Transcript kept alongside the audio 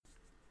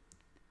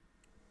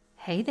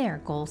Hey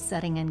there, goal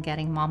setting and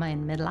getting mama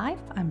in midlife.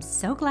 I'm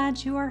so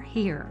glad you are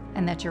here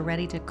and that you're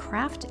ready to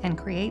craft and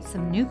create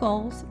some new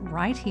goals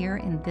right here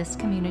in this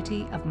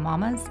community of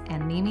mamas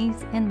and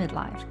mimis in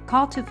midlife,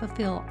 called to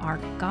fulfill our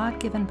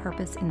God-given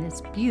purpose in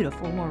this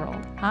beautiful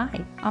world.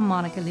 Hi, I'm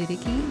Monica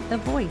Ludicky, the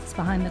voice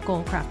behind the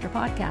Goal Crafter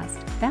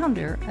podcast,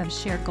 founder of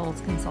Shared Goals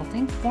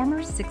Consulting,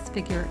 former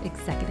six-figure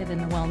executive in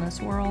the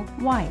wellness world,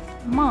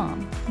 wife,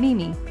 mom,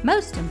 Mimi,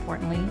 most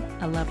importantly,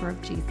 a lover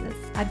of Jesus.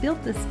 I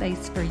built this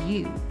space for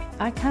you.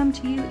 I come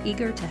to you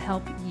eager to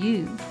help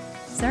you,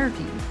 serve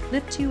you,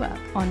 lift you up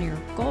on your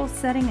goal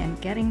setting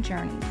and getting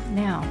journey.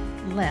 Now,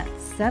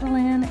 let's settle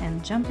in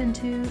and jump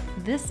into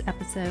this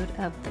episode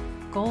of the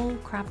Goal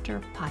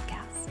Crafter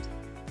podcast.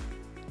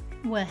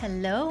 Well,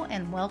 hello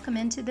and welcome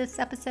into this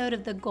episode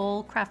of the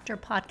Goal Crafter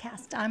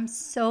podcast. I'm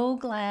so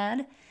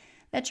glad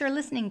that you're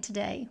listening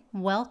today.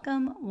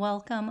 Welcome,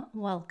 welcome,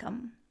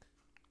 welcome.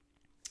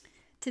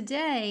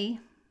 Today,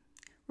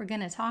 we're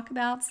going to talk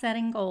about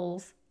setting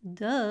goals.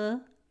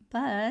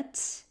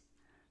 But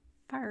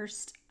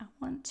first, I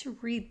want to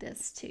read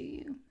this to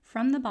you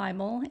from the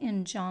Bible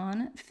in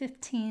John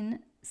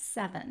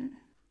 15:7.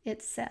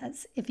 It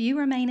says, "If you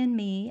remain in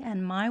me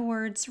and my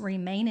words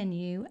remain in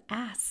you,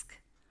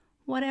 ask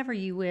whatever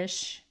you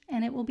wish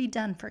and it will be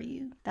done for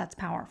you." That's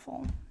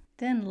powerful.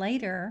 Then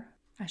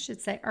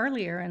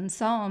earlier in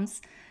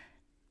Psalms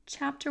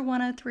chapter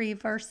 103,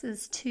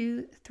 verses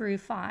 2 through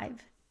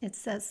 5, it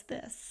says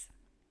this.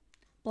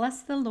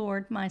 "Bless the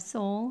Lord, my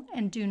soul,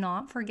 and do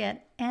not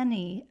forget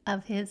any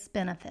of his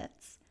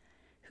benefits,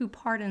 who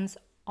pardons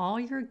all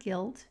your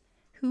guilt,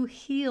 who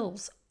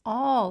heals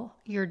all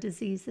your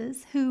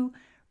diseases, who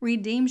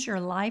redeems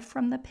your life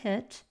from the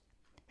pit,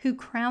 who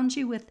crowns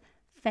you with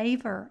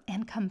favor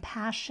and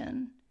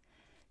compassion,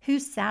 who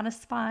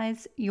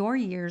satisfies your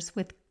years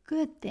with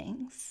good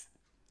things,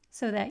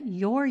 so that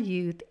your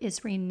youth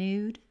is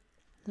renewed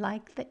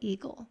like the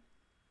eagle."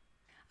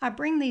 I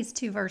bring these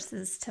two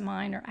verses to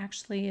mind, or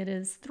actually it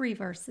is 3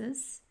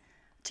 verses,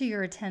 to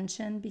your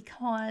attention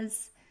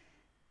because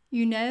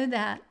you know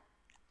that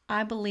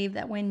I believe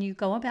that when you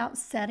go about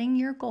setting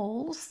your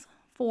goals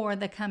for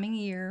the coming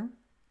year,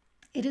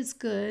 it is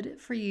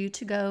good for you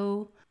to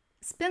go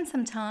spend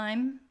some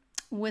time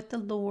with the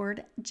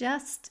Lord,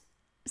 just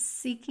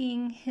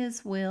seeking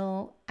his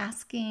will,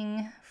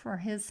 asking for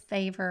his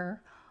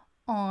favor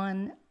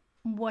on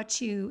what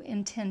you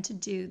intend to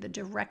do, the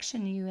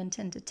direction you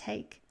intend to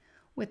take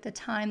with the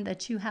time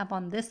that you have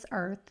on this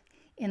earth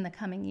in the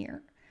coming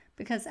year.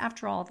 Because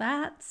after all,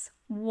 that's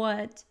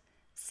what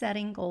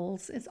setting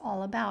goals is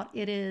all about.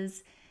 It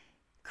is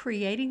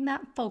creating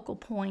that focal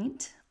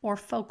point or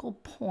focal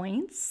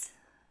points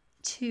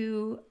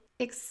to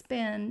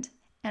expend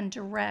and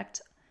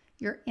direct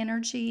your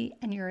energy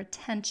and your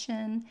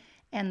attention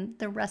and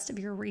the rest of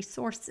your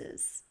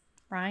resources,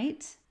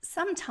 right?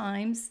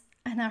 Sometimes,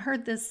 and I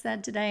heard this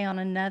said today on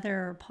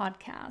another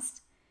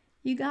podcast,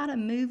 you got to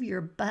move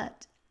your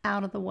butt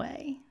out of the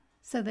way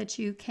so that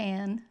you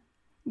can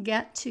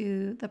get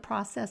to the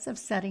process of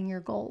setting your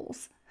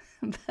goals.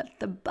 But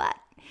the butt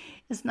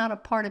is not a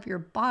part of your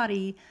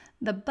body.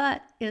 The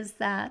butt is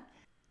that,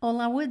 well,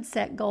 I would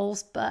set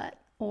goals, but,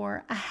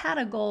 or I had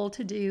a goal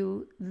to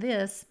do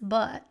this,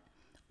 but,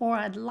 or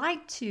I'd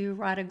like to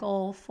write a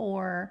goal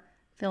for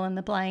fill in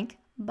the blank,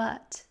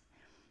 but.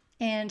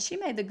 And she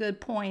made the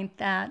good point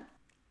that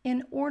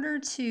in order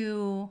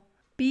to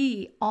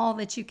be all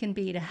that you can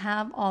be, to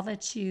have all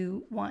that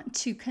you want,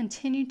 to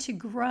continue to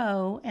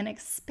grow and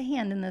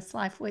expand in this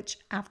life, which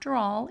after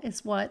all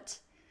is what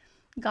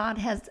God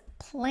has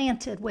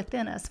planted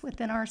within us,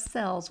 within our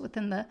cells,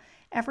 within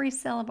every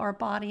cell of our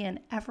body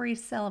and every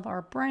cell of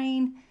our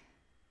brain.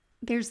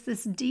 There's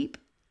this deep,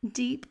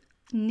 deep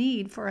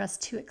need for us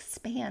to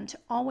expand, to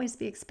always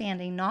be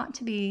expanding, not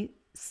to be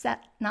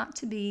set, not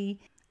to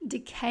be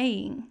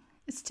decaying.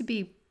 It's to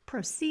be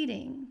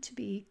proceeding, to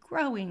be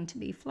growing, to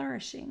be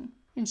flourishing.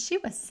 And she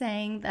was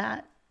saying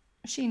that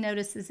she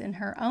notices in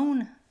her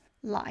own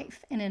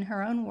life and in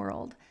her own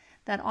world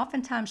that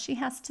oftentimes she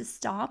has to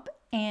stop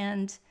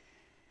and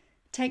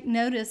take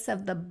notice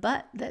of the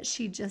but that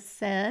she just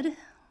said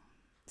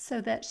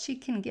so that she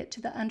can get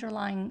to the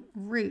underlying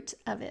root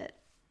of it.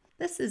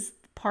 This is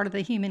part of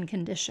the human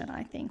condition,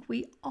 I think.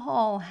 We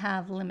all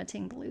have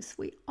limiting beliefs.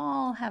 We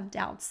all have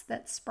doubts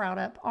that sprout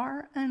up.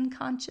 Our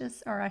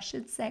unconscious, or I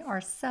should say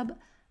our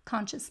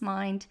subconscious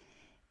mind,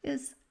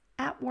 is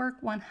at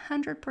work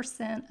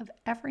 100% of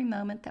every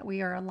moment that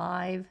we are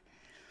alive,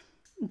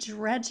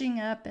 dredging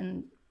up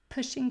and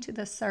pushing to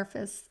the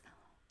surface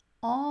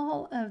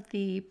all of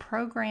the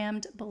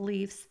programmed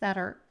beliefs that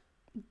are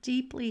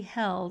deeply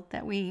held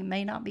that we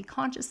may not be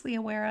consciously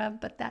aware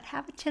of, but that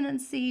have a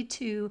tendency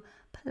to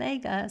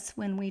plague us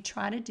when we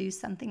try to do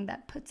something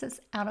that puts us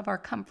out of our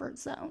comfort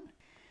zone.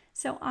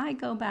 So I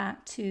go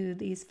back to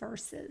these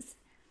verses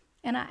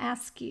and I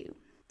ask you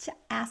to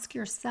ask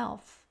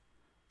yourself,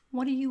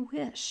 what do you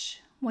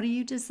wish? What do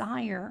you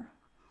desire?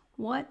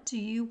 What do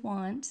you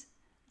want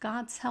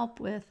God's help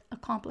with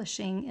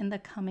accomplishing in the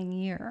coming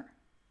year?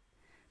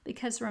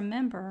 Because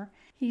remember,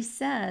 he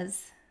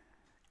says,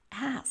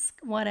 ask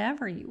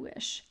whatever you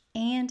wish,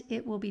 and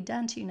it will be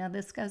done to you. Now,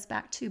 this goes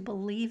back to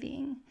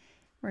believing.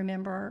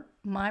 Remember,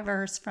 my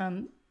verse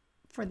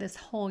for this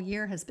whole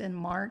year has been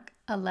Mark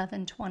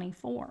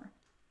 11:24.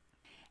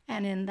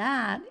 And in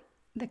that,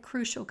 the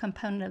crucial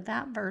component of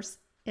that verse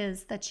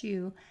is that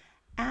you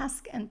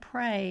ask and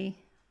pray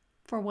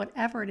for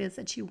whatever it is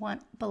that you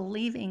want,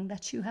 believing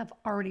that you have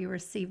already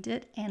received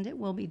it and it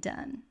will be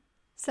done.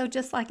 So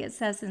just like it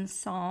says in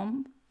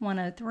Psalm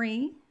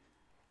 103,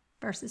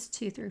 verses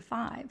 2 through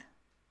 5,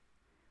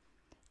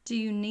 do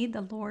you need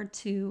the Lord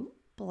to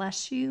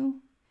bless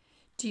you?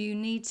 Do you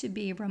need to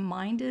be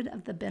reminded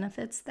of the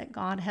benefits that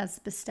God has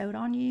bestowed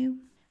on you?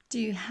 Do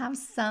you have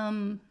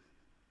some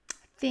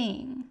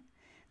thing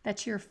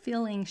that you're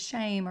feeling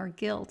shame or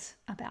guilt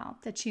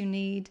about that you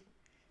need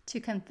to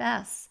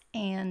confess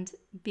and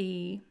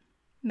be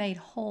made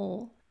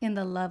whole in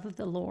the love of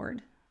the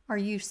Lord? Are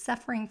you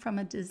suffering from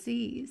a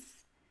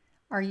disease?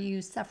 Are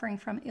you suffering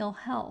from ill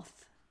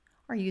health?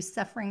 Are you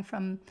suffering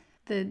from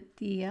the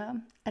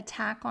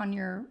attack on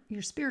your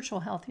spiritual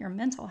health, your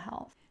mental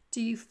health?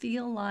 Do you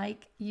feel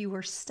like you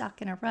are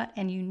stuck in a rut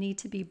and you need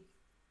to be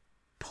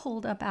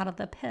pulled up out of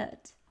the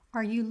pit?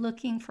 Are you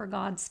looking for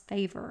God's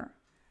favor,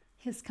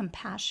 His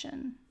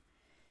compassion?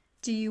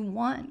 Do you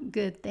want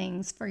good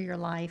things for your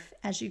life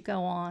as you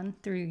go on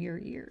through your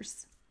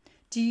years?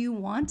 Do you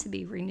want to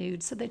be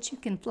renewed so that you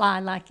can fly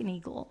like an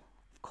eagle?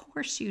 Of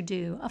course you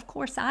do. Of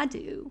course I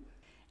do.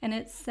 And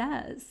it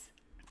says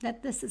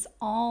that this is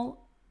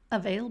all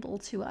available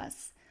to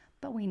us,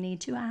 but we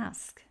need to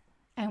ask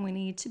and we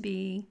need to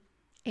be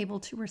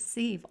able to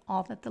receive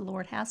all that the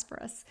Lord has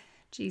for us.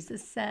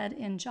 Jesus said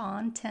in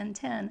John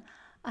 10:10,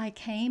 I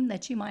came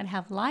that you might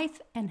have life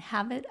and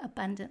have it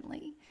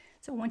abundantly.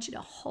 So I want you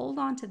to hold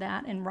on to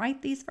that and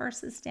write these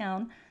verses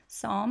down.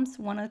 Psalms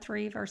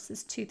 103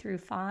 verses 2 through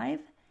 5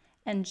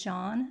 and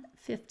John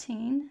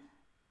 15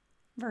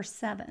 verse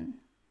 7.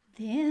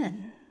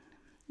 Then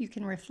you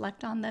can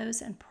reflect on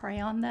those and pray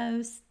on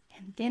those.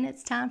 And then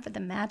it's time for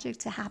the magic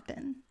to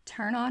happen.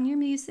 Turn on your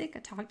music. I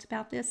talked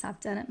about this. I've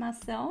done it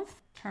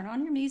myself. Turn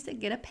on your music.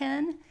 Get a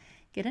pen.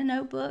 Get a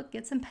notebook.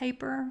 Get some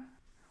paper.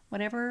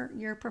 Whatever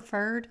your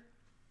preferred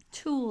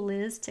tool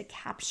is to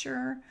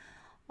capture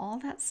all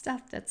that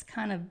stuff that's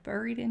kind of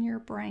buried in your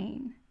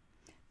brain.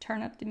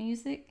 Turn up the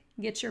music.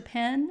 Get your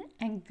pen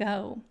and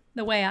go.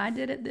 The way I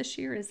did it this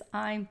year is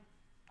I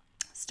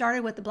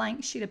started with a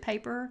blank sheet of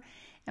paper.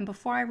 And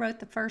before I wrote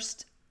the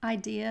first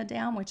idea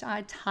down, which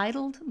I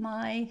titled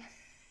my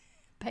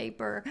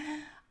paper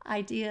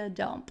Idea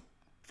Dump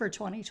for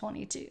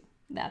 2022.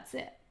 That's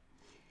it.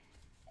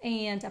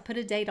 And I put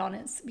a date on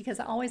it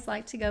because I always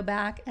like to go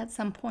back at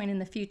some point in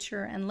the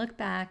future and look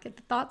back at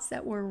the thoughts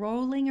that were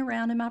rolling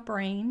around in my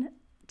brain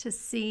to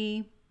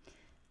see,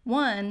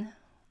 one,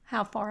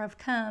 how far I've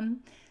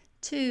come,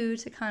 two,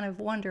 to kind of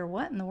wonder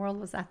what in the world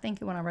was I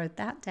thinking when I wrote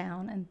that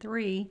down, and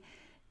three,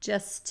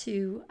 just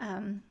to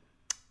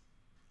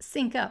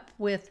sync up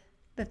with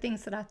the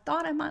things that I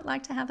thought I might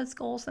like to have as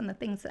goals and the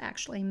things that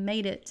actually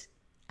made it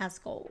as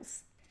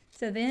goals.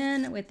 So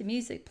then with the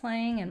music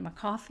playing and my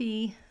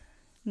coffee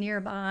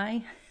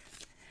nearby,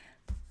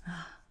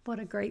 what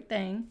a great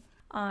thing,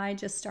 I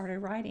just started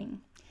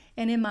writing.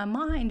 And in my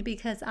mind,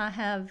 because I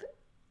have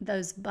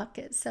those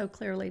buckets so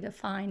clearly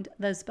defined,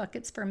 those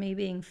buckets for me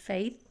being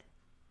faith,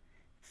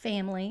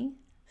 family,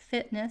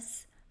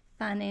 fitness,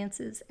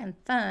 finances, and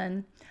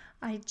fun,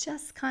 I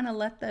just kind of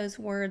let those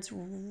words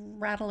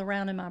rattle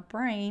around in my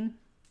brain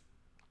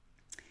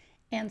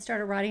and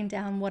started writing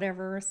down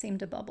whatever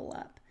seemed to bubble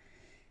up.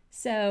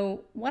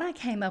 So what I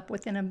came up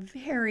with in a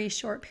very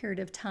short period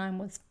of time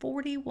was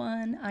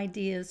 41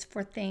 ideas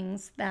for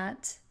things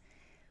that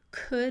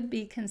could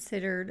be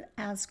considered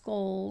as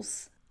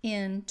goals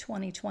in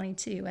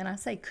 2022. And I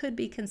say could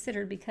be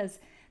considered because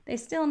they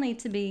still need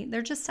to be,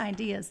 they're just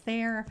ideas.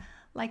 They're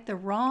like the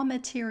raw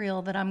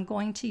material that I'm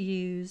going to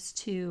use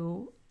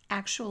to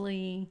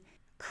actually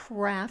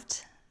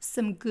craft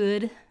some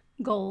good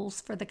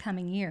goals for the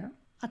coming year.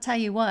 I'll tell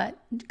you what,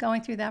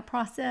 going through that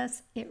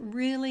process, it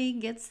really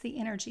gets the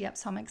energy up.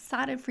 So I'm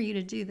excited for you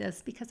to do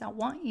this because I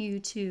want you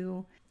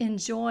to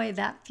enjoy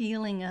that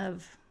feeling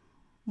of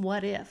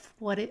what if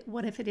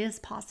it is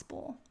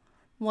possible?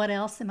 What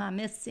else am I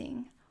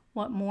missing?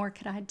 What more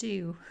could I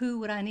do? Who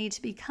would I need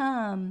to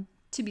become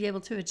to be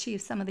able to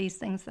achieve some of these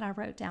things that I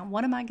wrote down?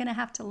 What am I going to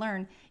have to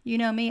learn? You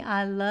know me,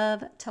 I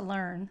love to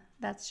learn.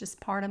 That's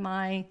just part of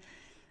my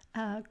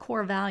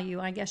core value,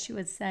 I guess you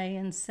would say.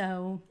 And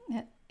so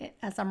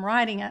as I'm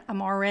writing,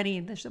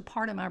 there's a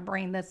part of my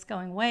brain that's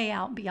going way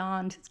out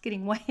beyond, it's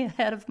getting way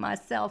ahead of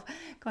myself,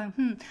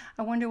 going,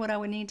 I wonder what I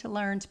would need to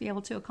learn to be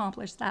able to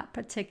accomplish that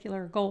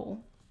particular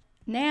goal.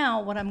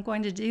 Now, what I'm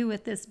going to do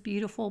with this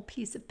beautiful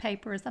piece of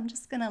paper is I'm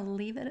just going to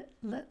leave it,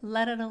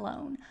 let it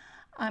alone.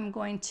 I'm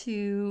going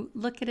to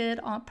look at it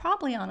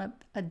probably on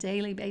a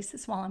daily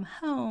basis while I'm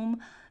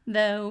home,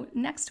 though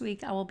next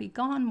week I will be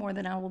gone more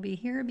than I will be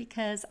here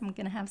because I'm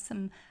going to have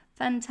some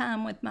fun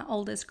time with my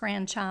oldest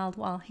grandchild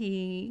while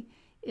he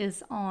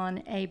is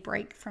on a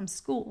break from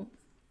school.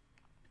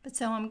 But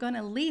so I'm going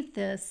to leave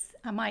this.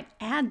 I might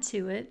add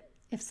to it.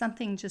 If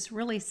something just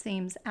really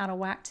seems out of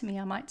whack to me,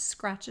 I might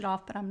scratch it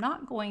off, but I'm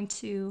not going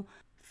to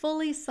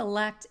fully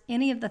select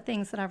any of the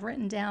things that I've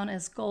written down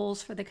as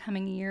goals for the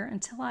coming year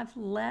until I've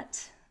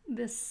let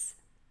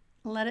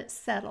it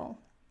settle,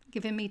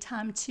 giving me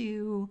time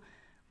to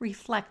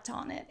reflect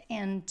on it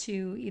and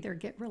to either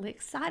get really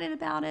excited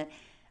about it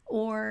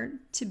or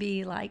to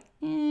be like,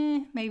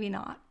 maybe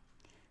not.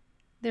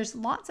 There's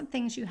lots of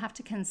things you have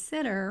to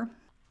consider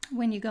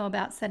when you go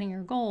about setting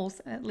your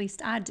goals, at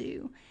least I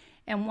do.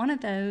 And one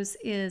of those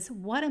is,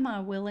 what am I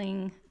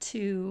willing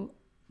to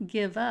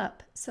give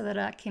up so that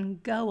I can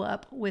go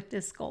up with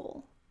this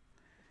goal?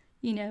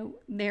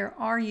 There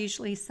are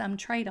usually some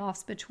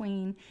trade-offs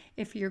between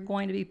if you're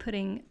going to be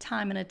putting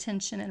time and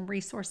attention and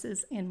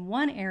resources in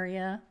one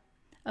area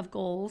of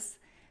goals,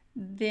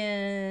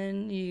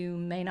 then you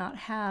may not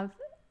have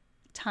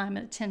time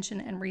and attention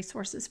and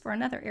resources for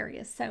another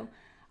area. So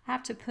I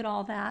have to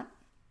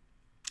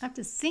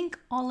sync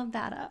all of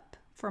that up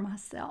for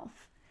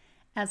myself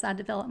as I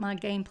develop my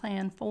game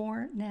plan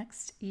for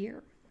next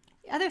year.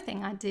 The other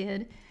thing I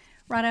did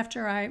right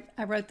after I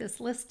wrote this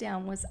list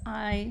down was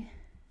I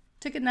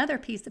took another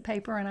piece of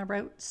paper and I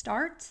wrote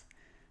start,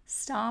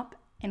 stop,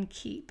 and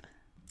keep.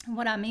 And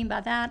what I mean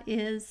by that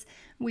is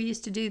we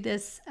used to do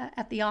this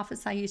at the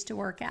office I used to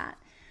work at.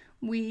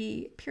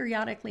 We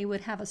periodically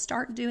would have a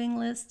start doing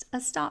list, a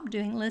stop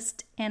doing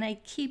list, and a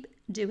keep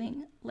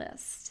doing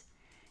list.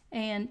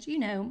 And,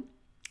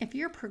 if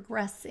you're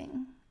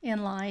progressing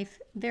in life,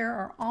 there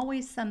are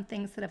always some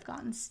things that have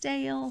gotten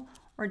stale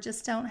or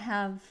just don't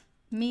have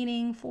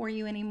meaning for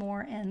you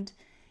anymore. And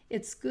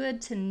it's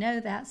good to know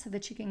that so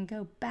that you can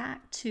go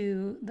back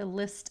to the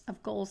list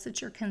of goals that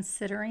you're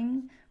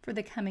considering for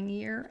the coming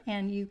year,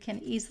 and you can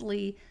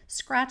easily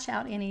scratch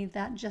out any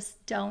that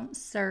just don't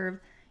serve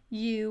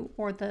you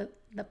or the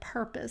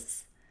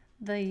purpose,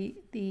 the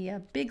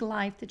big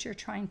life that you're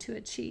trying to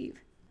achieve.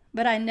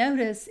 But I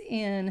notice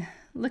in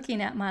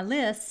looking at my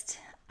list,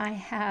 I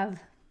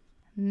have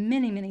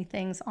many, many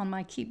things on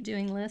my keep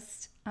doing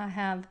list. I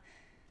have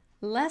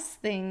less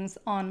things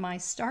on my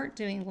start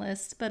doing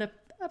list, but a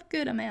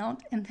good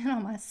amount. And then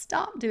on my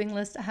stop doing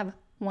list, I have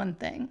one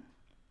thing.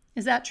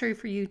 Is that true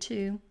for you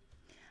too?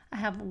 I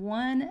have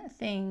one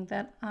thing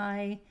that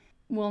I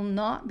will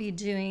not be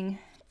doing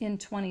in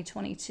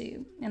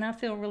 2022. And I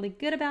feel really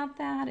good about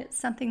that. It's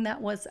something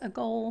that was a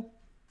goal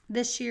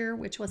this year,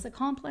 which was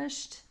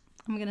accomplished.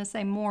 I'm going to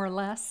say more or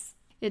less.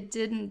 It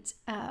didn't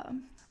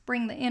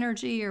bring the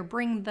energy or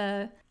bring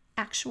the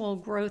actual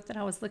growth that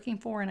I was looking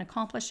for in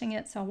accomplishing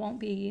it, so I won't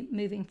be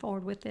moving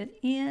forward with it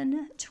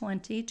in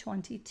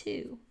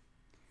 2022.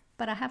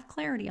 But I have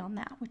clarity on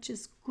that, which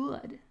is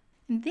good.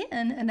 And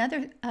then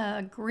another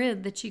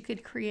grid that you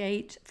could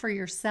create for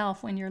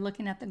yourself when you're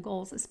looking at the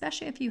goals,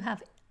 especially if you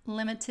have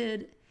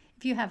limited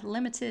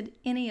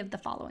any of the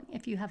following.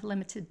 If you have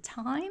limited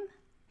time,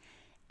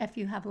 if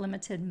you have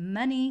limited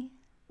money,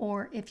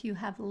 or if you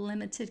have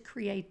limited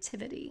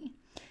creativity,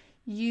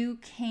 you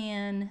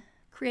can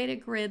create a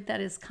grid that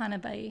is kind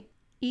of a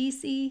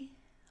easy,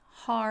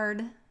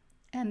 hard,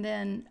 and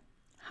then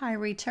high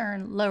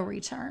return, low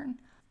return.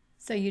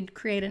 So you'd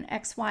create an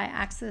XY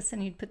axis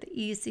and you'd put the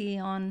easy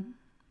on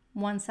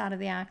one side of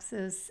the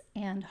axis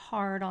and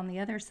hard on the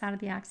other side of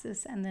the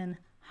axis, and then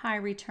high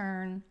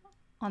return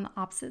on the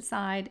opposite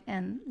side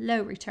and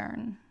low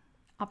return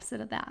opposite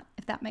of that,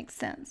 if that makes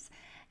sense.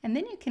 And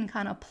then you can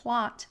kind of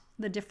plot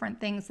the different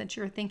things that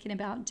you're thinking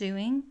about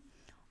doing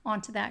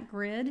onto that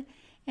grid.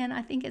 And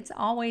I think it's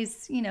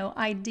always,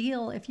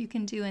 ideal if you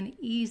can do an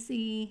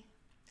easy,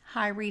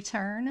 high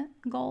return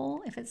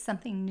goal, if it's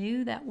something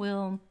new that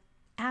will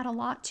add a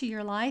lot to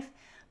your life.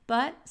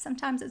 But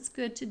sometimes it's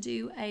good to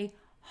do a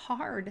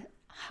hard,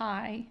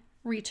 high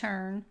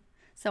return.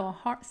 So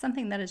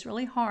something that is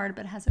really hard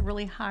but has a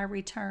really high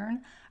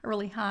return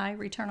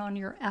on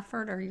your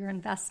effort or your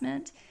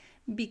investment,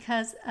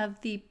 because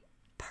of the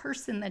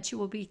person that you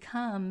will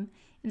become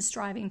in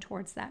striving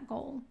towards that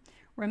goal.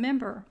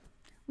 Remember,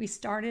 we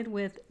started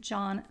with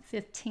John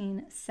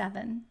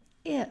 15:7.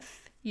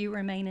 If you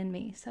remain in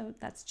me. So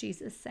that's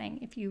Jesus saying,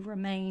 if you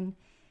remain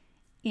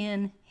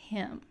in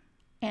him.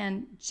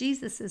 And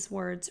Jesus's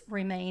words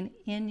remain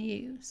in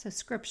you. So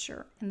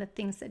scripture and the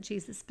things that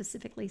Jesus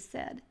specifically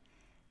said.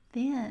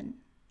 Then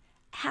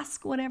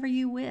ask whatever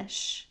you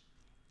wish,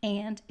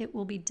 and it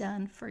will be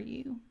done for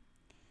you.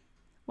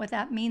 What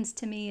that means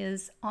to me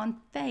is, on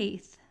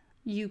faith,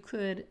 you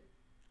could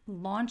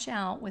launch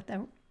out with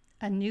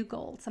a new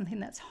goal, something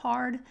that's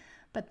hard,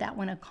 but that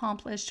when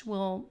accomplished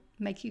will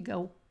make you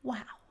go,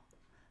 wow,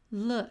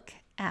 look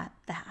at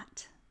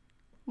that.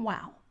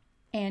 Wow.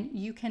 And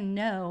you can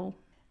know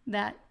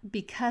that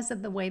because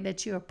of the way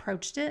that you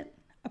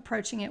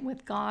approaching it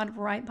with God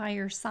right by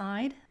your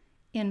side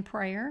in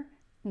prayer,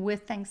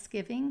 with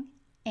thanksgiving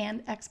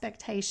and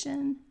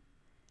expectation,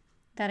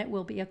 that it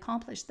will be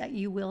accomplished, that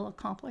you will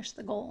accomplish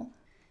the goal.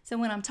 So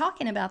when I'm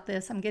talking about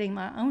this, I'm getting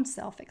my own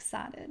self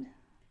excited.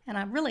 And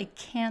I really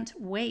can't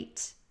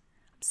wait.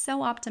 I'm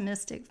so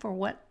optimistic for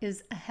what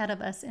is ahead of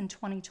us in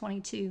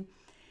 2022.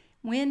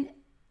 When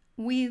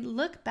we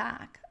look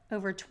back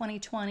over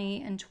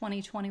 2020 and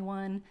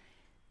 2021,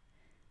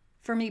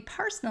 for me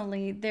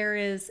personally, there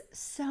is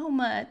so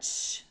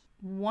much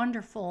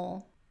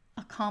wonderful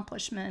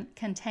accomplishment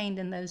contained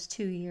in those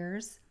 2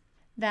 years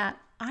that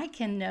I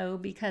can know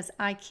because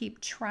I keep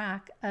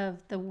track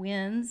of the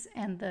wins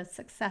and the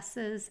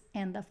successes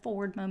and the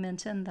forward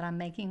momentum that I'm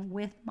making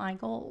with my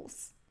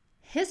goals.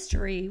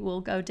 History will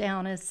go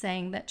down as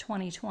saying that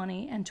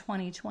 2020 and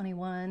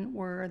 2021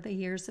 were the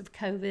years of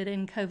COVID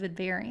and COVID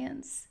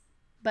variants.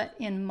 But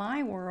in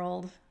my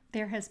world,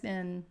 there has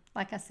been,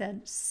 like I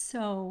said,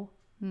 so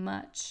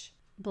much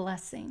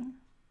blessing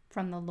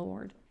from the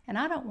Lord. And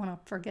I don't want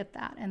to forget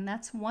that. And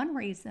that's one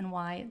reason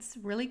why it's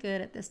really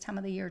good at this time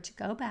of the year to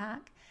go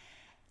back,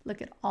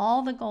 look at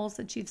all the goals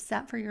that you've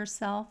set for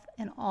yourself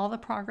and all the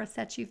progress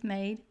that you've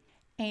made,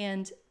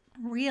 and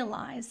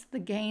realize the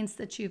gains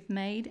that you've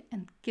made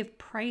and give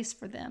praise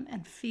for them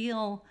and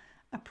feel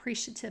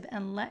appreciative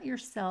and let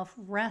yourself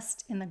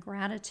rest in the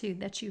gratitude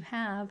that you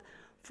have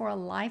for a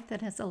life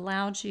that has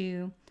allowed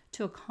you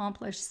to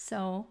accomplish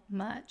so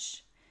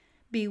much.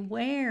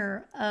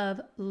 Beware of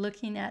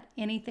looking at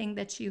anything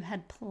that you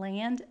had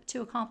planned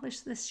to accomplish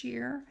this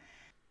year,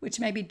 which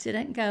maybe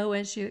didn't go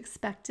as you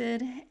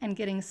expected, and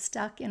getting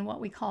stuck in what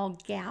we call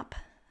gap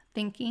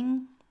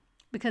thinking,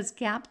 because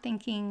gap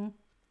thinking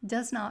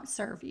does not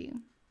serve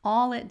you.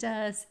 All it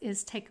does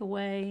is take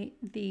away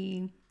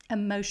the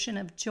emotion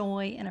of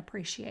joy and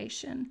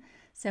appreciation.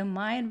 So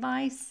my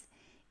advice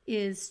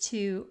is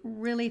to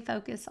really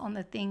focus on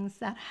the things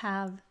that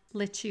have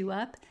lit you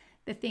up,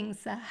 the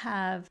things that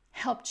have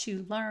helped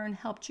you learn,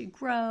 helped you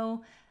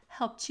grow,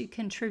 helped you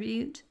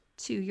contribute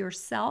to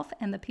yourself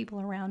and the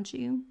people around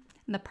you,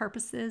 and the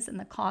purposes and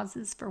the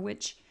causes for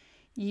which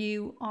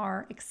you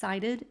are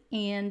excited,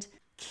 and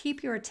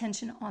keep your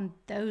attention on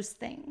those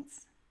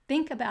things.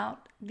 Think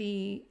about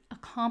the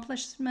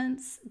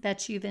accomplishments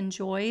that you've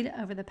enjoyed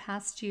over the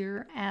past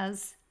year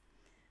as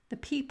the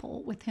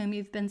people with whom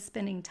you've been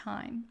spending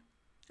time.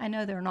 I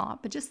know they're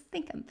not, but just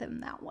think of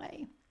them that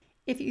way.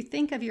 If you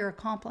think of your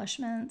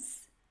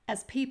accomplishments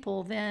as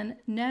people, then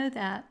know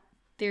that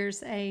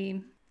there's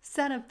a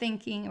set of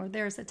thinking, or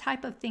there's a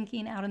type of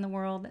thinking out in the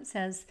world that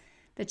says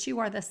that you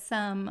are the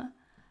sum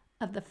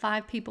of the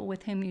 5 people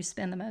with whom you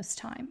spend the most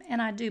time.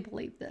 And I do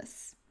believe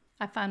this.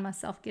 I find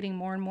myself getting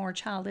more and more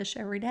childish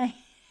every day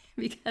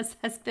because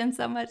I spend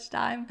so much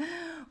time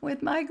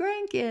with my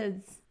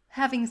grandkids.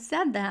 Having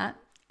said that,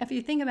 if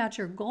you think about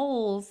your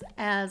goals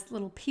as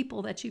little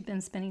people that you've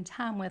been spending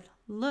time with,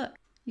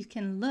 you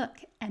can look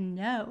and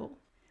know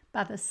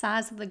by the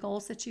size of the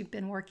goals that you've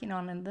been working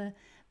on and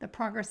the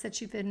progress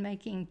that you've been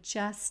making,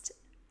 just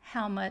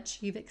how much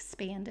you've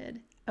expanded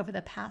over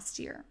the past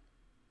year.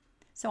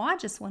 So I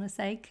just want to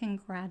say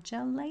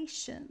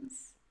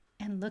congratulations.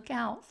 And look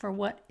out for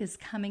what is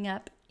coming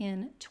up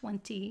in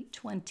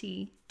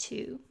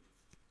 2022.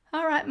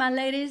 All right, my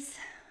ladies,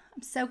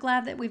 I'm so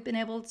glad that we've been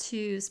able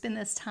to spend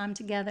this time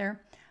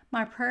together.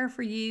 My prayer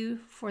for you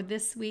for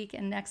this week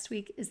and next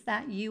week is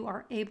that you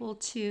are able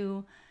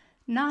to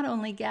not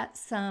only get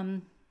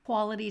some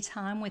quality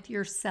time with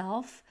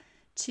yourself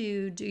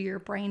to do your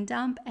brain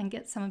dump and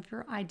get some of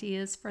your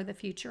ideas for the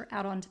future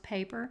out onto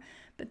paper,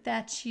 but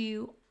that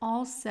you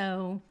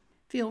also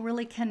feel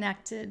really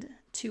connected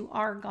to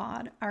our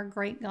God, our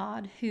great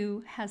God,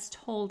 who has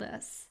told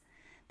us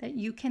that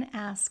you can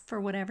ask for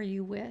whatever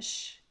you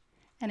wish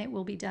and it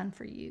will be done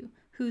for you,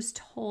 who's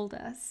told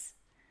us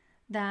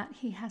that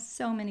He has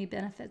so many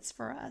benefits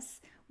for us,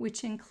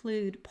 which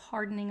include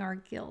pardoning our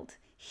guilt,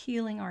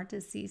 healing our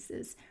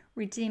diseases,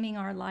 redeeming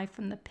our life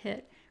from the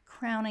pit,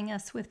 crowning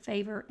us with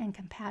favor and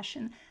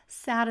compassion,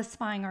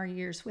 satisfying our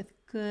years with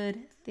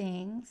good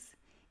things,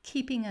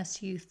 keeping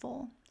us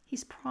youthful.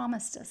 He's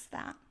promised us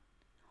that.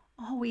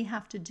 All we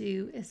have to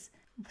do is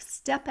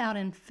step out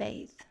in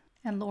faith.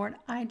 And Lord,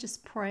 I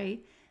just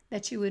pray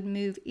that you would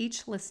move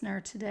each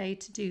listener today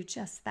to do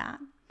just that,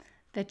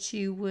 that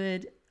you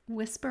would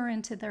whisper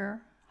into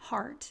their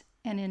heart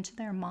and into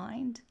their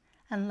mind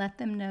and let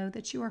them know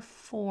that you are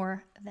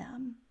for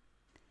them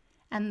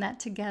and that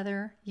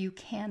together you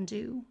can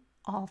do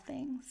all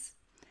things.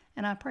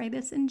 And I pray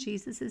this in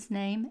Jesus'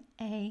 name,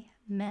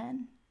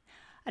 amen.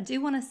 I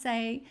do want to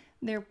say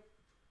there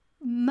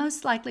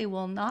most likely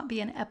will not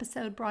be an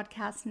episode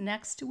broadcast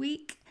next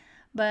week,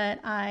 but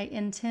I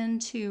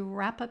intend to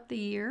wrap up the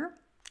year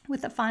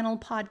with a final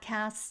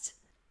podcast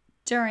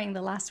during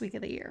the last week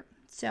of the year.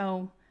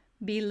 So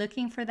be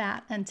looking for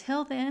that.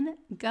 Until then,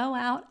 go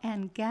out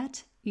and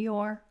get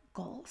your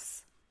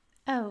goals.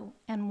 Oh,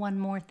 and one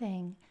more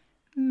thing.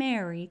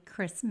 Merry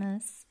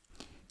Christmas.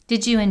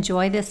 Did you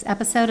enjoy this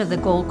episode of the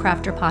Goal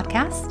Crafter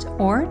podcast?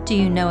 Or do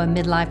you know a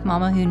midlife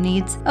mama who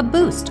needs a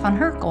boost on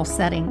her goal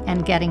setting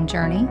and getting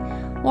journey?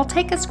 Well,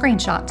 take a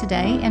screenshot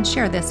today and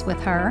share this with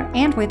her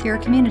and with your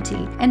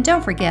community. And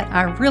don't forget,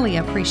 I really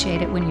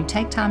appreciate it when you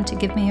take time to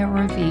give me a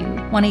review.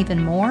 Want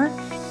even more?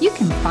 You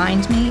can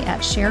find me at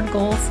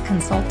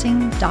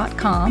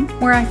sharedgoalsconsulting.com,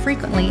 where I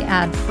frequently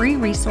add free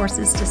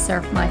resources to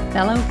serve my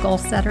fellow goal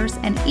setters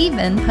and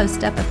even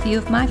post up a few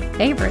of my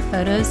favorite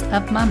photos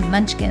of my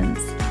munchkins.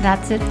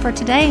 That's it for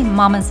today,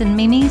 mamas and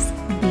mimis.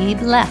 Be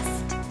blessed.